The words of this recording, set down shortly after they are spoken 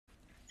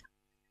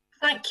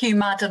Thank you,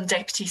 Madam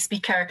Deputy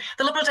Speaker.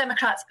 The Liberal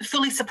Democrats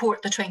fully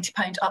support the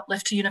 £20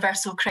 uplift to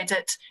universal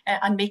credit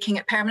and making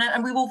it permanent,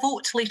 and we will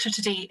vote later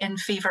today in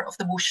favour of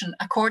the motion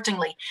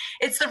accordingly.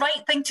 It's the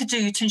right thing to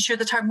do to ensure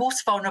that our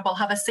most vulnerable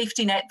have a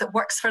safety net that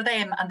works for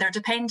them and their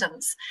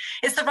dependents.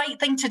 It's the right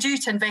thing to do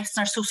to invest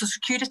in our social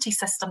security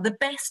system, the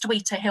best way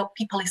to help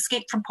people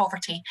escape from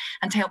poverty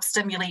and to help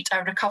stimulate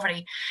our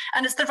recovery.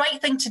 And it's the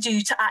right thing to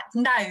do to act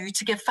now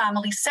to give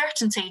families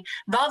certainty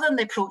rather than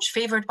the approach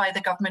favoured by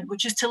the government,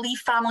 which is to leave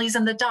families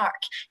in the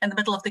dark in the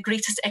middle of the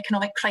greatest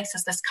economic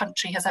crisis this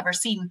country has ever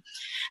seen.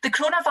 The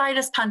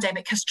coronavirus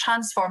pandemic has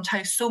transformed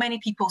how so many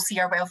people see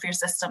our welfare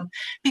system.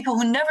 People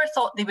who never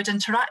thought they would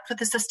interact with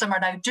the system are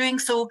now doing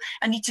so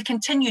and need to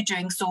continue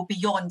doing so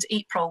beyond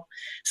April.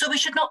 So we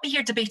should not be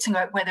here debating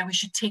about whether we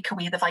should take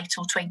away the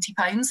vital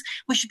 £20.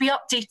 We should be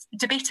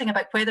debating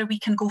about whether we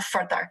can go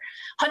further.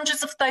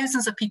 Hundreds of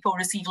thousands of people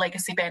receive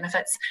legacy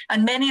benefits,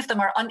 and many of them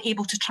are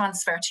unable to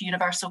transfer to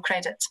universal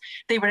credit.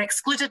 They were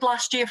excluded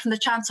last year from the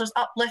Chancellor's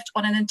uplift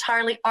on an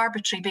entirely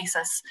arbitrary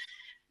basis.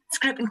 This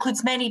group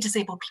includes many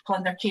disabled people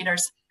and their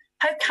carers.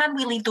 How can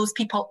we leave those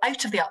people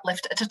out of the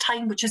uplift at a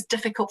time which is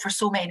difficult for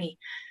so many?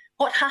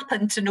 What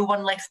happened to no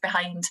one left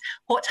behind?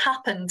 What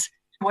happened,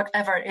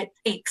 whatever it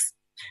takes?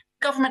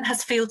 Government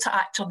has failed to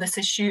act on this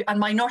issue, and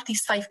my North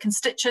East Fife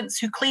constituents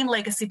who claim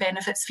legacy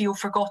benefits feel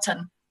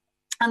forgotten.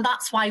 And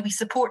that's why we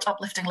support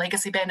uplifting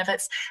legacy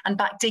benefits and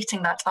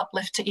backdating that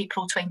uplift to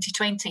April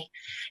 2020.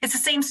 It's the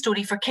same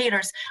story for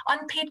carers.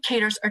 Unpaid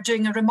carers are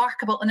doing a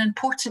remarkable and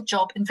important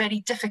job in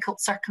very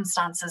difficult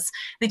circumstances.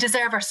 They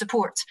deserve our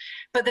support.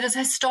 But there is a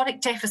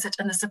historic deficit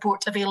in the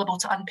support available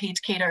to unpaid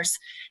carers.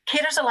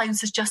 Carers'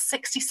 allowance is just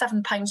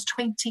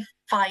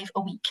 £67.25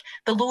 a week,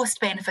 the lowest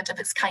benefit of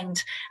its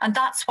kind. And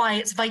that's why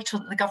it's vital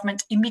that the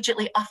government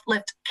immediately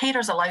uplift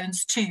carers'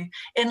 allowance too,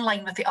 in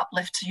line with the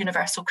uplift to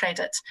universal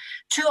credit.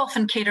 Too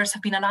often carers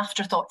have been an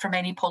afterthought for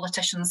many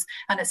politicians,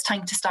 and it's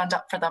time to stand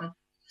up for them.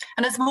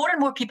 And as more and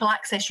more people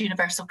access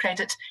universal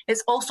credit,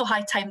 it's also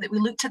high time that we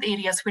looked at the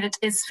areas where it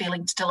is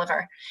failing to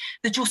deliver.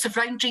 The Joseph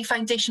Rowntree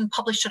Foundation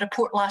published a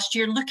report last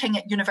year looking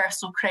at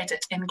universal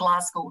credit in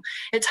Glasgow.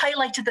 It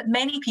highlighted that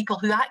many people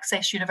who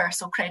access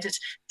universal credit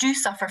do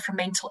suffer from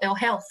mental ill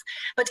health.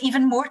 But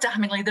even more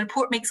damningly, the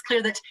report makes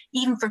clear that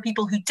even for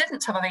people who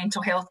didn't have a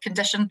mental health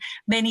condition,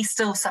 many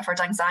still suffered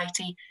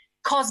anxiety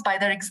caused by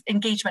their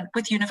engagement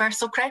with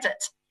universal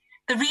credit.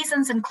 The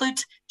reasons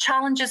include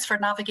challenges for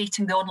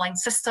navigating the online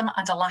system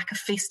and a lack of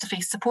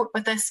face-to-face support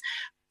with this,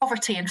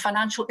 poverty and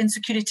financial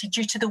insecurity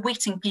due to the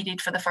waiting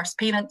period for the first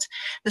payment,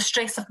 the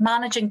stress of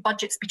managing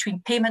budgets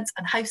between payments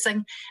and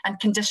housing, and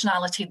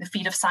conditionality and the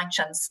fear of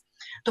sanctions.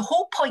 The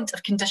whole point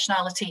of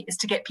conditionality is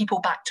to get people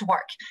back to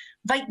work.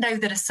 Right now,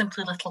 there is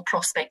simply little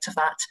prospect of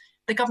that.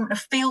 The government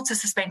have failed to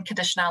suspend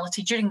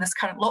conditionality during this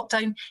current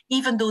lockdown,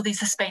 even though they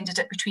suspended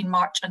it between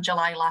March and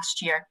July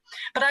last year.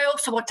 But I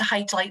also want to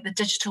highlight the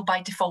digital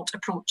by default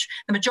approach.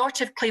 The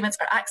majority of claimants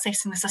are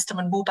accessing the system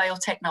on mobile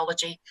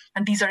technology,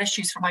 and these are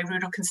issues for my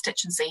rural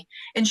constituency.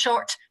 In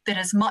short, there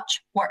is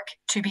much work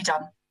to be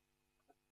done.